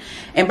eat.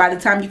 And by the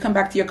time you come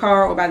back to your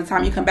car, or by the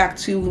time you come back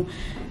to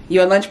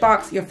your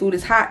lunchbox, your food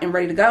is hot and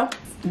ready to go.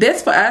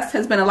 This for us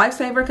has been a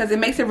lifesaver because it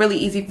makes it really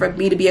easy for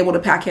me to be able to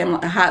pack him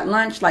a hot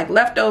lunch, like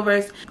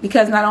leftovers.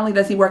 Because not only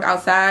does he work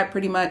outside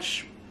pretty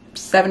much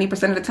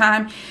 70% of the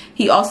time,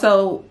 he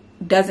also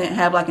doesn't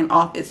have like an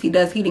office. He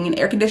does heating and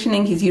air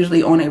conditioning. He's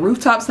usually on a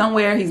rooftop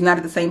somewhere. He's not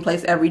at the same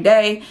place every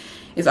day.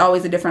 It's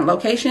always a different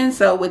location.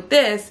 So with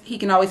this, he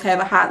can always have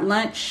a hot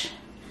lunch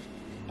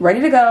ready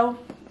to go,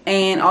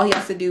 and all he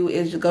has to do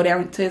is just go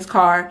down to his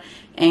car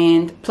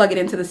and plug it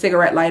into the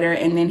cigarette lighter,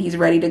 and then he's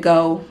ready to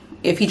go.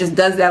 If he just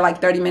does that like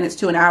 30 minutes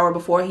to an hour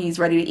before he's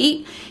ready to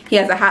eat, he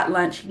has a hot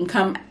lunch. He can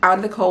come out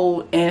of the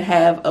cold and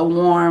have a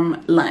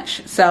warm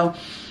lunch. So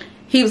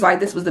he was like,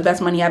 this was the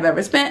best money I've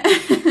ever spent.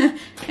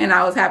 And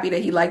I was happy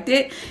that he liked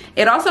it.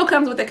 It also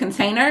comes with a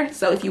container,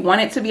 so if you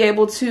wanted to be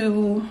able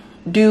to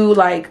do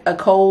like a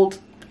cold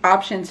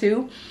option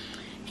too,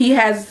 he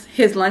has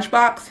his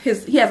lunchbox.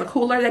 He has a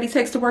cooler that he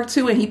takes to work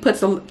too, and he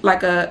puts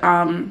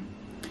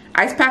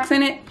ice packs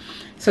in it.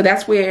 So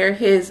that's where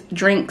his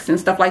drinks and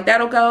stuff like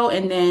that will go.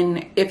 And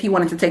then if he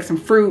wanted to take some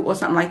fruit or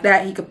something like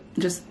that, he could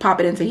just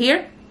pop it into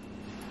here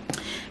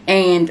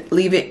and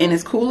leave it in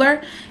his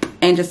cooler,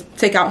 and just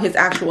take out his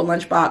actual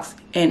lunchbox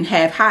and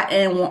have hot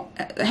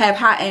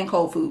and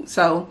cold food.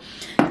 So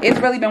it's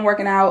really been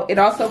working out. It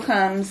also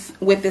comes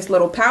with this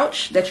little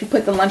pouch that you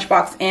put the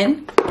lunchbox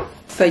in.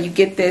 So you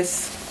get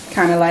this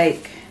kind of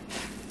like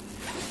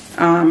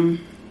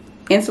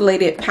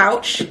insulated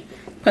pouch.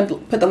 Put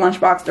the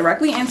lunchbox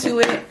directly into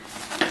it.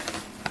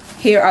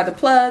 Here are the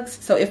plugs.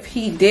 So if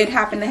he did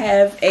happen to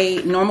have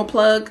a normal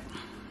plug,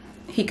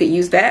 he could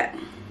use that.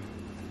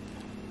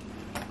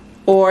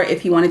 Or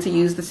if he wanted to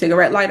use the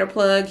cigarette lighter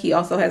plug, he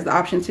also has the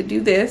option to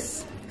do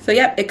this. So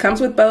yep, it comes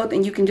with both,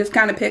 and you can just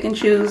kind of pick and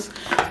choose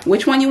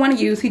which one you want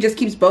to use. He just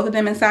keeps both of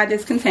them inside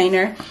this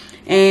container,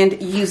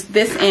 and use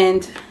this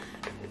end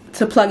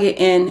to plug it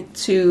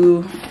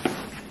into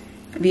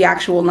the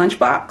actual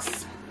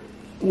lunchbox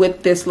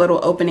with this little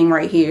opening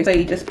right here. So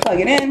you just plug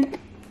it in,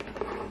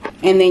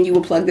 and then you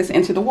will plug this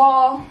into the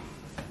wall.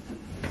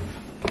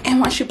 And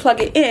once you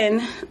plug it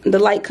in, the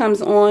light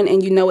comes on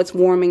and you know it's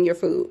warming your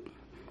food.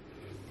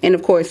 And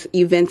of course,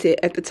 you vent it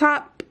at the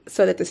top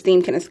so that the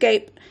steam can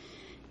escape.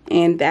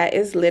 And that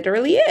is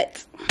literally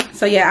it.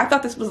 So yeah, I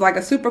thought this was like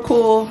a super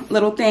cool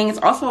little thing. It's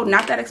also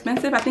not that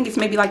expensive. I think it's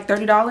maybe like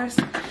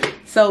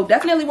 $30. So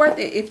definitely worth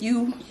it if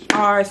you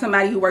are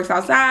somebody who works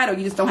outside, or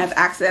you just don't have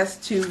access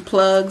to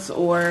plugs,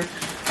 or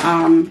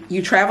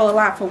you travel a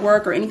lot for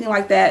work or anything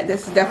like that.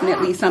 This is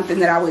definitely something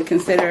that I would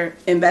consider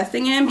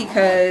investing in,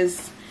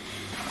 because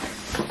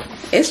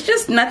it's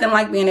just nothing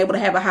like being able to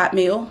have a hot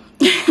meal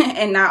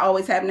and not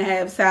always having to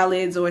have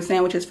salads or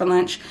sandwiches for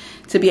lunch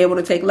to be able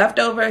to take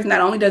leftovers.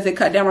 Not only does it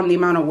cut down on the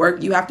amount of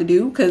work you have to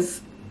do,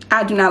 because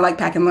I do not like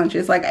packing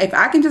lunches. Like, if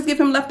I can just give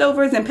him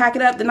leftovers and pack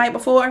it up the night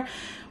before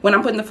when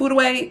I'm putting the food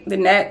away,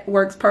 then that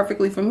works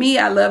perfectly for me.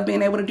 I love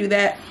being able to do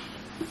that.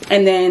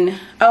 And then,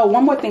 oh,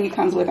 one more thing it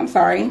comes with. I'm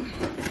sorry.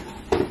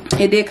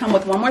 It did come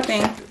with one more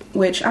thing,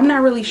 which I'm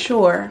not really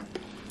sure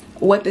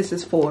what this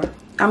is for.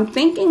 I'm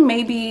thinking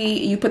maybe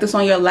you put this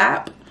on your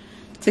lap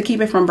to keep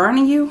it from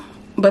burning you,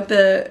 but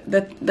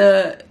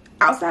the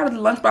outside of the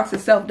lunchbox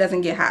itself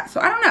doesn't get hot.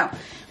 So I don't know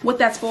what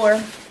that's for.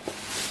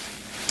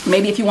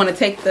 Maybe if you want to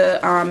take the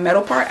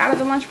metal part out of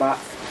the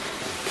lunchbox.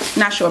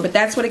 Not sure, but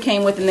that's what it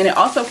came with. And then it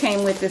also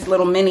came with this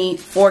little mini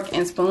fork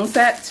and spoon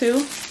set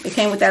too. It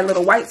came with that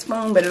little white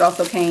spoon, but it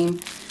also came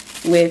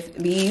with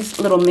these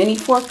little mini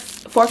fork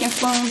and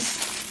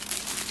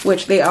spoons,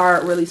 which they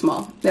are really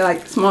small. They're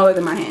like smaller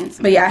than my hands.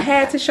 But yeah, I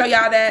had to show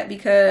y'all that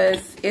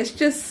because it's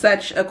just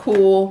such a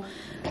cool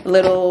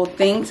little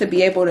thing to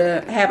be able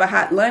to have a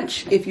hot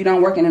lunch if you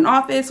don't work in an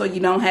office or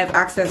you don't have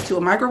access to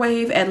a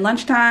microwave at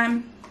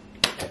lunchtime.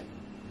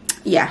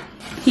 Yeah,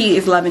 he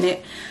is loving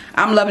it.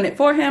 I'm loving it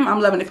for him.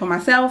 I'm loving it for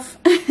myself.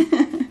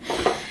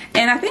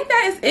 And I think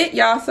that is it,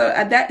 y'all. So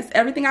that is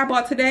everything I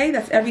bought today.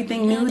 That's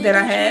everything new that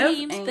I have.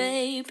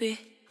 Baby,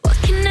 what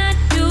can I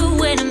do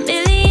when I'm